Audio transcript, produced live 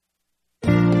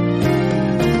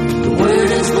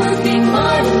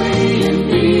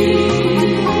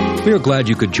We are glad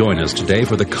you could join us today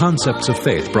for the Concepts of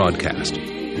Faith broadcast.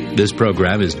 This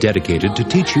program is dedicated to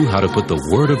teach you how to put the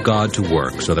Word of God to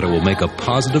work so that it will make a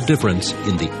positive difference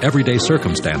in the everyday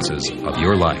circumstances of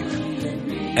your life.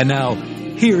 And now,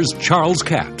 here's Charles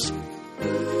Capps.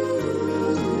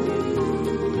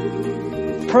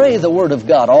 Pray the Word of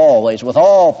God always with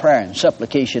all prayer and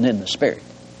supplication in the Spirit.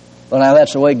 Well, now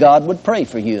that's the way God would pray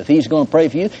for you. If He's going to pray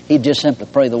for you, He'd just simply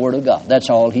pray the Word of God. That's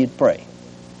all He'd pray.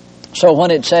 So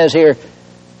when it says here,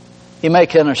 He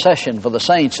makes intercession for the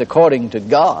saints according to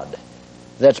God,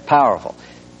 that's powerful.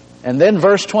 And then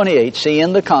verse 28, see,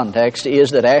 in the context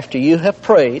is that after you have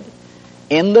prayed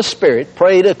in the Spirit,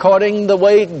 prayed according the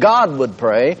way God would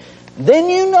pray, then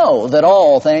you know that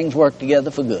all things work together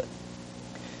for good.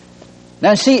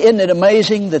 Now see, isn't it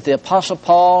amazing that the Apostle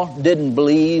Paul didn't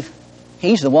believe?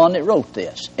 He's the one that wrote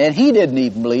this. And he didn't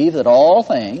even believe that all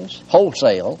things,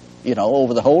 wholesale,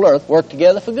 over the whole earth, work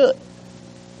together for good.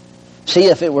 See,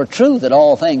 if it were true that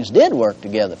all things did work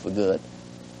together for good,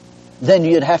 then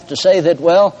you'd have to say that,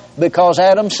 well, because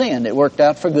Adam sinned, it worked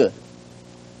out for good.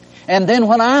 And then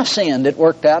when I sinned, it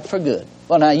worked out for good.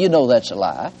 Well, now, you know that's a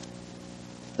lie.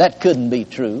 That couldn't be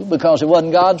true because it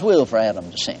wasn't God's will for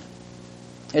Adam to sin.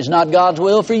 It's not God's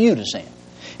will for you to sin.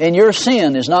 And your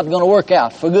sin is not going to work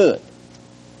out for good.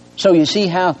 So you see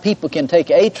how people can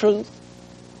take a truth?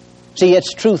 See,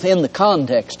 it's truth in the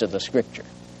context of the Scripture.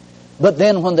 But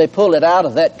then when they pull it out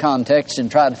of that context and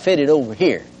try to fit it over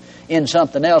here in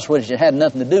something else which it had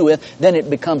nothing to do with, then it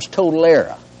becomes total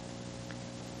error.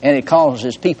 And it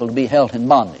causes people to be held in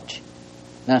bondage.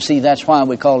 Now see, that's why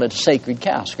we call it a sacred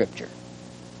cow Scripture.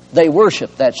 They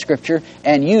worship that Scripture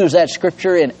and use that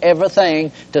Scripture in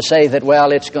everything to say that,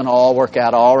 well, it's going to all work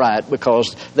out all right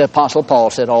because the Apostle Paul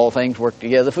said all things work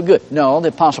together for good. No, the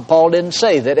Apostle Paul didn't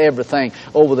say that everything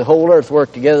over the whole earth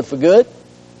worked together for good.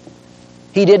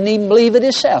 He didn't even believe it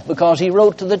himself because he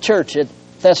wrote to the church at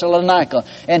Thessalonica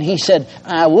and he said,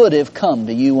 I would have come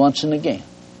to you once and again.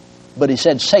 But he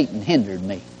said, Satan hindered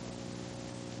me.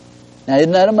 Now,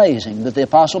 isn't that amazing that the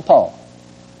Apostle Paul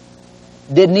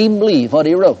didn't even believe what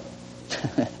he wrote?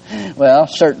 Well,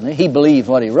 certainly he believed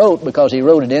what he wrote because he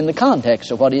wrote it in the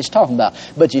context of what he's talking about.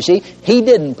 But you see, he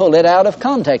didn't pull it out of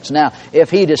context. Now, if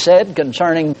he'd have said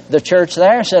concerning the church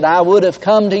there, said, I would have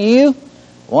come to you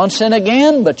once and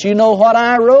again, but you know what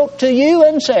I wrote to you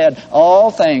and said,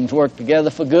 all things work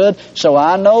together for good, so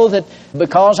I know that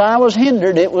because I was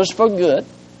hindered, it was for good.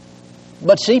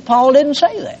 But see, Paul didn't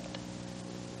say that.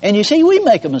 And you see, we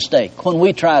make a mistake when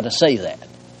we try to say that.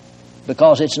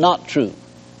 Because it's not true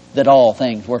that all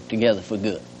things work together for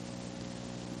good.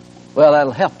 Well,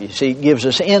 that'll help you. See, it gives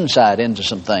us insight into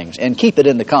some things. And keep it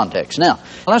in the context. Now,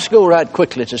 let's go right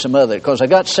quickly to some other, because I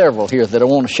got several here that I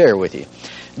want to share with you.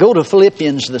 Go to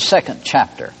Philippians, the 2nd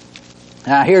chapter.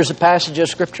 Now, here's a passage of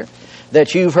Scripture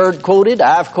that you've heard quoted,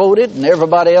 I've quoted, and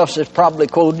everybody else has probably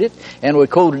quoted it, and we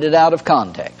quoted it out of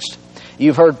context.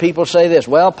 You've heard people say this,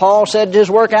 well, Paul said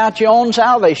just work out your own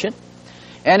salvation.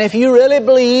 And if you really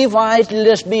believe, why, it'll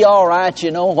just be all right,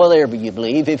 whatever you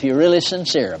believe, if you're really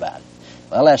sincere about it.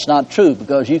 Well, that's not true,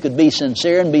 because you could be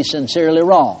sincere and be sincerely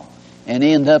wrong and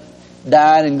end up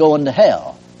dying and going to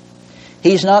hell.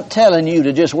 He's not telling you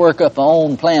to just work up your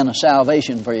own plan of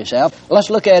salvation for yourself. Let's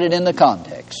look at it in the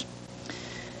context.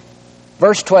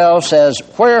 Verse 12 says,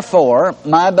 Wherefore,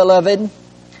 my beloved,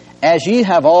 as ye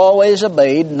have always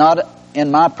obeyed, not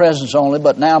in my presence only,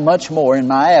 but now much more in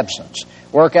my absence,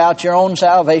 work out your own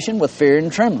salvation with fear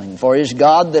and trembling, for it is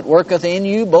God that worketh in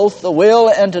you both the will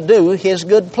and to do His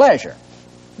good pleasure.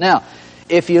 Now,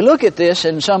 if you look at this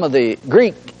in some of the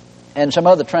Greek and some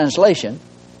other translation,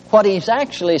 what he's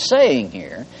actually saying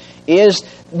here is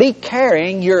be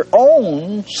carrying your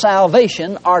own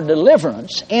salvation or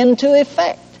deliverance into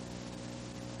effect.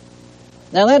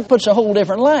 Now that puts a whole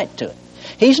different light to it.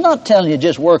 He's not telling you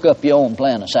just work up your own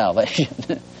plan of salvation.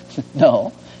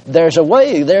 No. There's a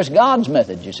way, there's God's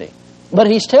method, you see. But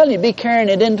he's telling you, be carrying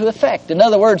it into effect. In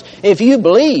other words, if you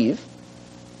believe,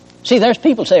 see, there's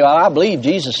people say, well, I believe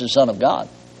Jesus is the Son of God.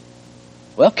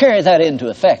 Well, carry that into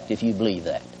effect if you believe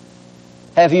that.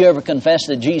 Have you ever confessed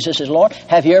that Jesus is Lord?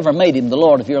 Have you ever made Him the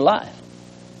Lord of your life?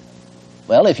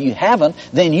 Well, if you haven't,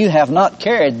 then you have not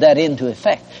carried that into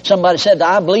effect. Somebody said,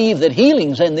 I believe that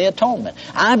healing's in the atonement.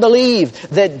 I believe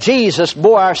that Jesus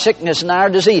bore our sickness and our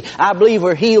disease. I believe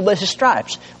we're healed by His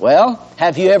stripes. Well,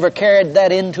 have you ever carried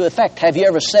that into effect? Have you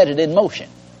ever set it in motion?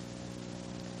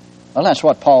 Well, that's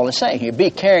what Paul is saying here.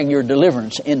 Be carrying your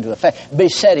deliverance into effect. Be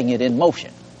setting it in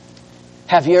motion.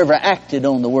 Have you ever acted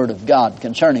on the Word of God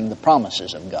concerning the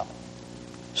promises of God?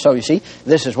 So you see,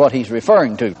 this is what he's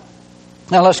referring to.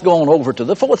 Now let's go on over to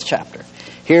the 4th chapter.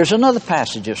 Here's another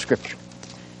passage of Scripture.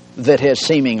 that has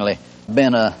seemingly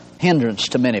been a hindrance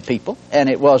to many people, and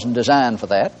it wasn't designed for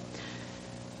that.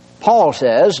 Paul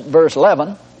says, verse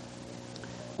 11,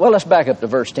 well, let's back up to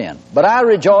verse 10. But I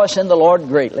rejoice in the Lord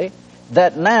greatly,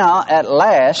 that now at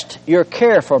last your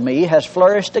care for me has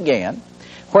flourished again,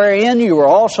 wherein you were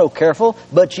also careful,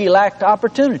 but ye lacked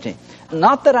opportunity.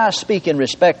 Not that I speak in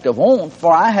respect of want,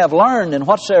 for I have learned in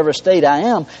whatsoever state I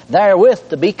am, therewith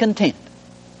to be content.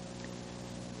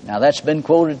 Now that's been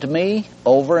quoted to me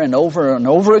over and over and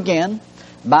over again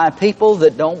by people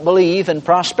that don't believe in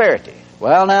prosperity.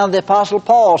 Well, now the Apostle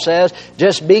Paul says,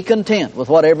 just be content with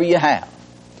whatever you have.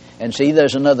 And see,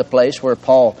 there's another place where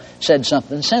Paul said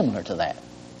something similar to that.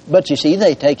 But you see,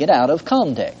 they take it out of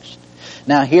context.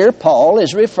 Now here Paul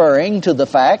is referring to the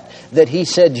fact that he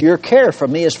said, your care for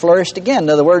me has flourished again. In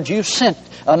other words, you sent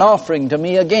an offering to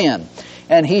me again.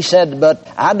 And he said, but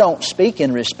I don't speak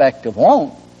in respect of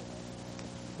want.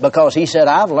 Because he said,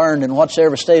 I've learned in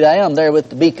whatsoever state I am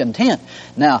therewith to be content.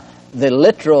 Now, the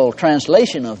literal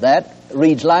translation of that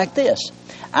reads like this.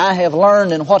 I have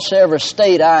learned in whatsoever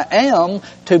state I am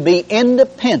to be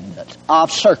independent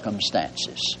of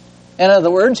circumstances. In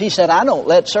other words, he said, I don't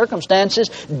let circumstances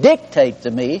dictate to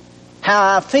me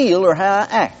how I feel or how I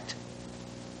act.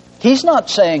 He's not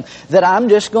saying that I'm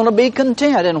just going to be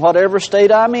content in whatever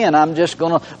state I'm in. I'm just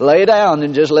going to lay down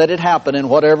and just let it happen, and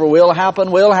whatever will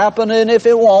happen, and if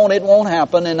it won't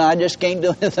happen, and I just can't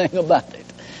do anything about it.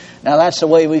 Now that's the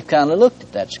way we've kind of looked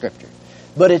at that scripture.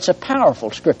 But it's a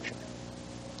powerful scripture.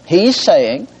 He's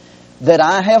saying that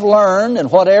I have learned in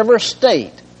whatever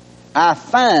state I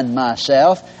find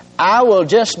myself, I will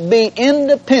just be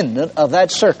independent of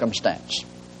that circumstance.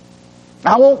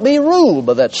 I won't be ruled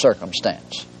by that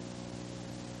circumstance.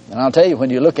 And I'll tell you, when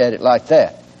you look at it like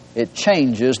that, it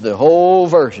changes the whole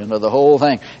version of the whole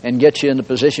thing and gets you in the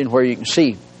position where you can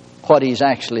see what he's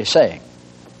actually saying.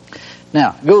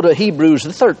 Now, go to Hebrews,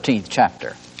 the 13th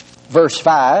chapter, verse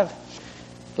 5.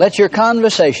 Let your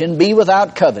conversation be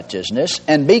without covetousness,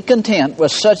 and be content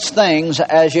with such things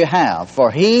as you have. For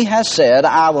he has said,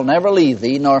 I will never leave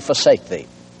thee nor forsake thee.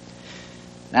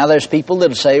 Now there's people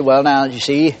that say, well, now you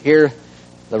see here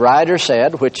the writer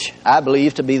said, which I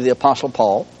believe to be the Apostle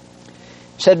Paul,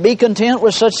 said, be content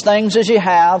with such things as you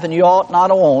have, and you ought not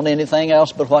to want anything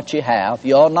else but what you have.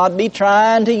 You ought not be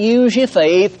trying to use your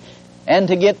faith and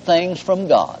to get things from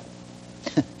God.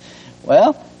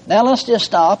 Well, now let's just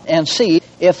stop and see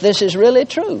if this is really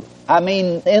true. I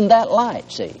mean, in that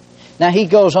light, see. Now he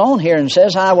goes on here and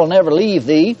says, I will never leave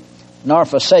thee nor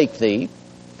forsake thee,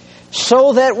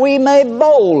 so that we may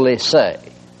boldly say,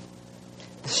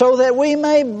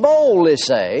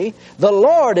 the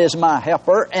Lord is my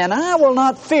helper, and I will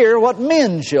not fear what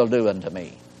men shall do unto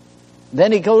me.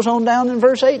 Then he goes on down in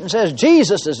verse 8 and says,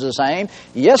 Jesus is the same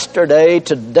yesterday,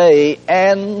 today,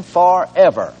 and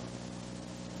forever.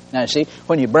 Now, see,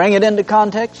 when you bring it into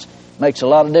context, it makes a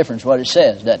lot of difference what it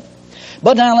says, doesn't it?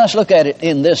 But now let's look at it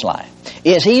in this light.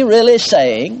 Is he really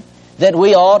saying that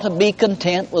we ought to be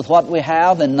content with what we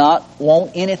have and not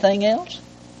want anything else?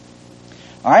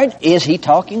 All right, is he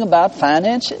talking about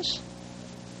finances?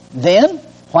 Then,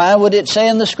 why would it say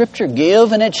in the Scripture,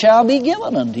 give and it shall be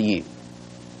given unto you?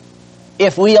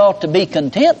 If we ought to be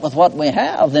content with what we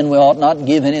have, then we ought not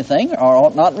give anything or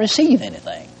ought not receive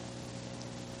anything.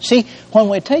 See, when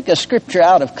we take a Scripture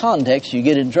out of context, you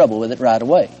get in trouble with it right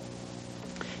away.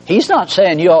 He's not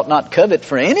saying you ought not covet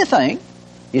for anything.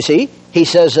 You see, he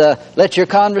says, let your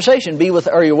conversation be with,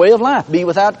 or your way of life be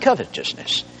without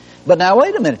covetousness. But now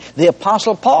wait a minute. The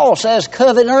Apostle Paul says,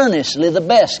 covet earnestly the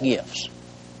best gifts.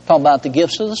 Talking about the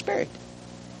gifts of the Spirit.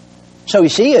 So you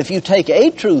see, if you take a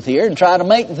truth here and try to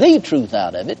make the truth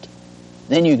out of it,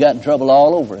 then you got in trouble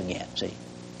all over again, see.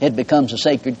 It becomes a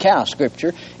sacred cow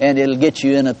scripture, and it'll get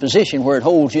you in a position where it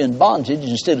holds you in bondage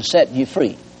instead of setting you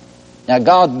free. Now,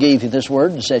 God gave you this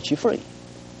word to set you free.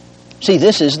 See,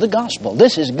 this is the gospel.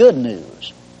 This is good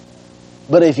news.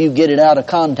 But if you get it out of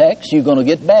context, you're going to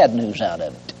get bad news out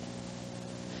of it.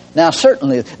 Now,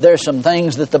 certainly, there's some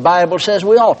things that the Bible says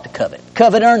we ought to covet.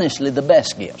 Covet earnestly the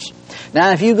best gifts.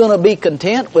 Now, if you're going to be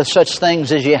content with such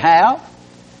things as you have,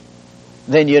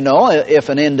 then you know, if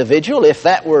an individual, if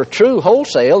that were true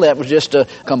wholesale, that was just a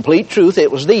complete truth, it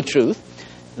was the truth,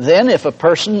 then if a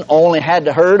person only had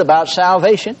heard about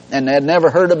salvation and had never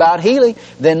heard about healing,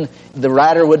 then the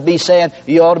writer would be saying,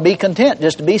 you ought to be content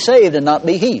just to be saved and not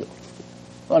be healed.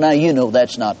 Well, now you know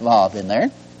that's not involved in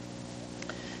there.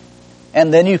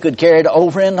 And then you could carry it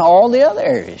over into all the other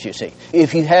areas, you see.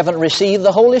 If you haven't received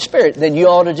the Holy Spirit, then you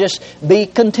ought to just be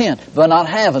content by not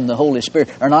having the Holy Spirit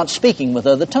or not speaking with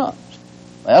other tongues.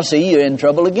 Well, see, you're in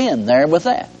trouble again there with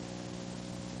that.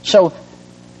 So,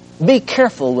 be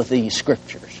careful with these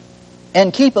scriptures.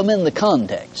 and keep them in the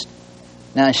context.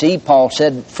 Now, see, Paul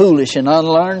said, foolish and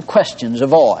unlearned questions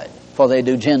avoid, for they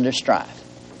do gender strife.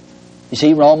 You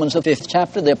see, Romans the 5th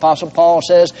chapter, the Apostle Paul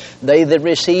says, they that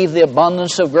receive the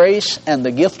abundance of grace and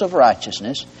the gift of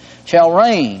righteousness shall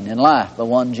reign in life by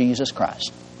one Jesus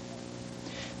Christ.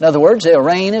 In other words, they'll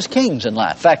reign as kings in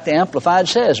life. In fact, the Amplified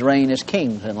says, reign as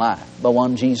kings in life by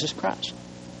one Jesus Christ.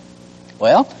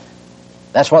 Well,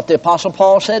 that's what the Apostle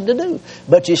Paul said to do.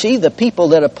 But you see, the people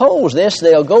that oppose this,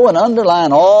 they'll go and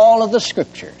underline all of the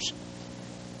Scriptures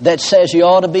that says you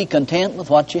ought to be content with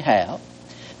what you have.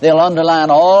 They'll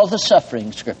underline all the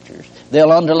suffering Scriptures.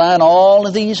 They'll underline all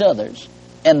of these others.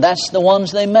 And that's the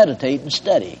ones they meditate and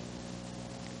study.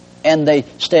 And they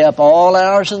stay up all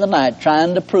hours of the night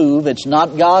trying to prove it's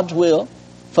not God's will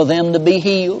for them to be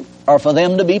healed or for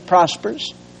them to be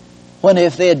prosperous. When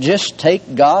if they'd just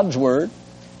take God's Word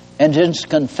and just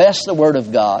confess the Word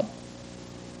of God,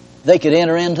 they could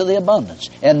enter into the abundance.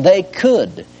 And they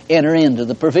could enter into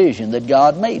the provision that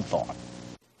God made for them.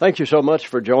 Thank you so much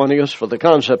for joining us for the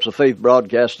Concepts of Faith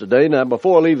broadcast today. Now,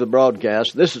 before I leave the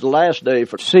broadcast, this is the last day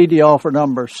for CD offer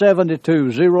number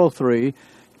 7203,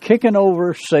 Kicking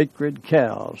Over Sacred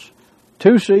Cows.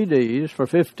 2 CDs for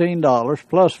 $15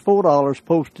 plus $4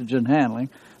 postage and handling,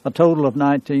 a total of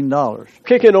 $19.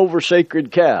 Kicking Over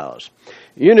Sacred Cows.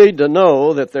 You need to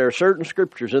know that there are certain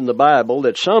scriptures in the Bible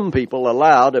that some people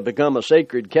allow to become a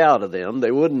sacred cow to them. They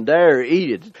wouldn't dare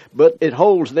eat it, but it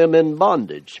holds them in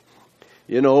bondage.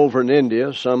 You know, over in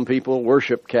India, some people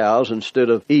worship cows instead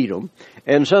of eat them.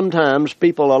 And sometimes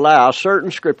people allow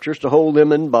certain scriptures to hold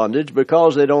them in bondage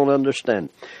because they don't understand.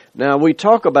 Now, we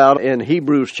talk about in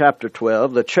Hebrews chapter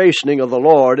 12, the chastening of the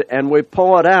Lord, and we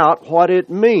point out what it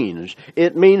means.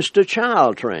 It means to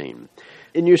child train.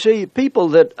 And you see, people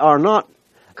that are not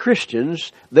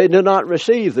Christians, they do not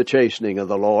receive the chastening of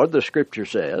the Lord, the Scripture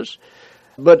says.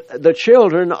 But the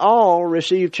children all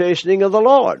receive chastening of the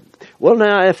Lord. Well,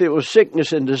 now, if it was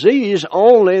sickness and disease,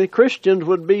 only Christians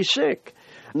would be sick.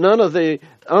 None of the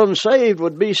unsaved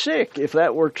would be sick if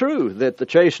that were true, that the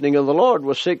chastening of the Lord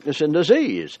was sickness and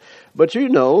disease. But you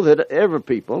know that every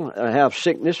people have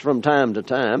sickness from time to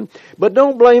time. But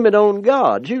don't blame it on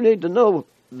God. You need to know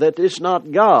that it's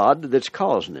not God that's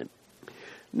causing it.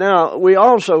 Now, we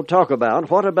also talk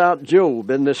about, what about Job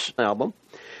in this album?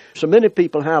 So many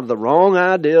people have the wrong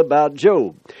idea about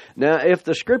Job. Now, if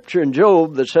the scripture in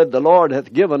Job that said the Lord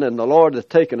hath given and the Lord hath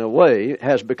taken away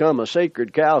has become a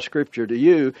sacred cow scripture to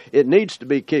you, it needs to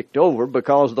be kicked over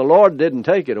because the Lord didn't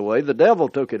take it away. The devil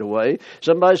took it away.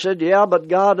 Somebody said, yeah, but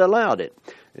God allowed it.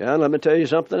 Yeah, let me tell you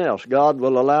something else. God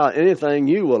will allow anything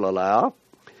you will allow.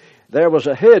 There was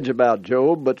a hedge about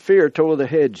Job, but fear tore the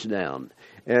hedge down.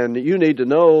 And you need to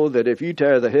know that if you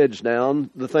tear the hedge down,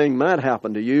 the thing might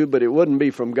happen to you, but it wouldn't be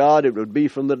from God, it would be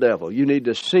from the devil. You need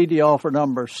to CD offer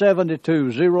number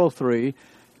 7203,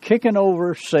 Kicking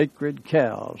Over Sacred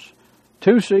Cows.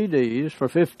 2 CDs for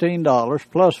 $15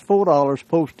 plus $4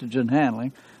 postage and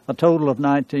handling, a total of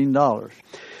 $19.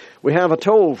 We have a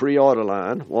toll-free order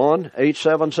line,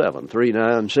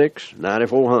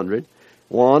 1-877-396-9400,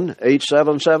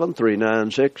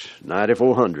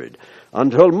 1-877-396-9400.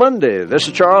 Until Monday, this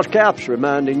is Charles Capps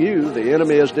reminding you the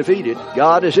enemy is defeated,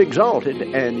 God is exalted,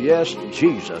 and yes,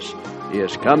 Jesus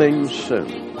is coming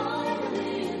soon.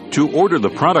 To order the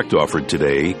product offered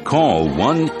today, call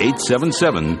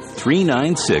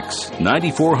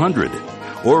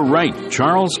 1-877-396-9400 or write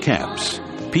Charles Capps,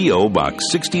 P.O.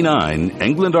 Box 69,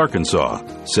 England, Arkansas,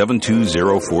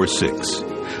 72046.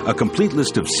 A complete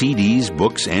list of CDs,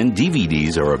 books, and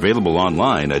DVDs are available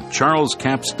online at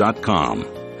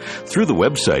charlescapps.com. Through the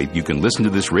website, you can listen to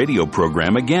this radio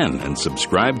program again and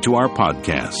subscribe to our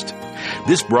podcast.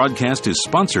 This broadcast is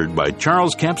sponsored by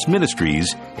Charles Capps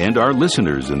Ministries and our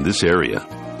listeners in this area.